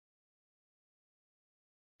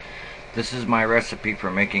This is my recipe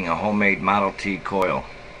for making a homemade Model T coil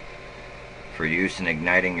for use in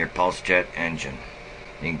igniting your PuseJet engine.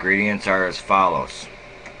 The ingredients are as follows: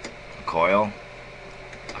 a coil,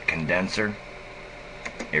 a condenser,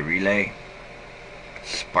 a relay,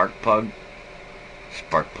 spark plug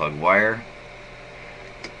wire,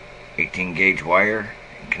 18 gauge wire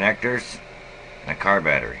and connectors, and a car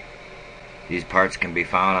battery. These parts can be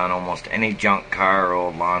found on almost any junk car or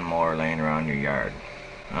old lawnmower laying around your yard.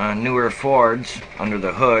 On newer Fords, under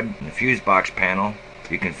the hood and the fuse box panel,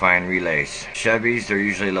 you can find relays. Chevys, they're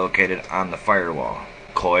usually located on the firewall.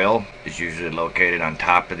 Coil is usually located on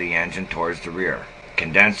top of the engine towards the rear.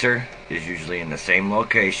 Condenser is usually in the same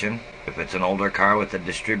location. If it's an older car with a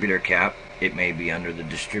distributor cap, it may be under the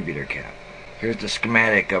distributor cap. Here's the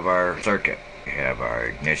schematic of our circuit. We have our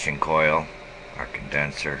ignition coil, our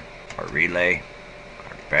condenser, our relay,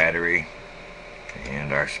 our battery,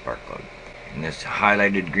 and our spark plug. In this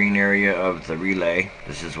highlighted green area of the relay,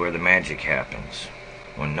 this is where the magic happens.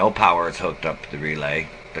 When no power is hooked up to the relay,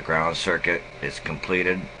 the ground circuit is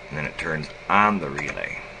completed and then it turns on the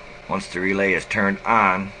relay. Once the relay is turned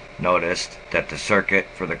on, notice that the circuit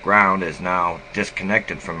for the ground is now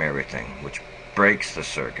disconnected from everything, which breaks the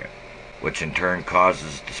circuit, which in turn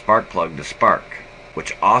causes the spark plug to spark,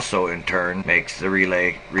 which also in turn makes the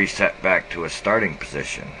relay reset back to a starting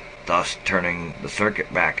position, thus turning the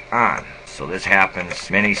circuit back on. So this happens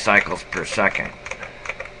many cycles per second,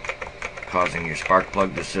 causing your spark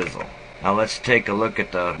plug to sizzle. Now let's take a look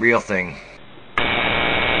at the real thing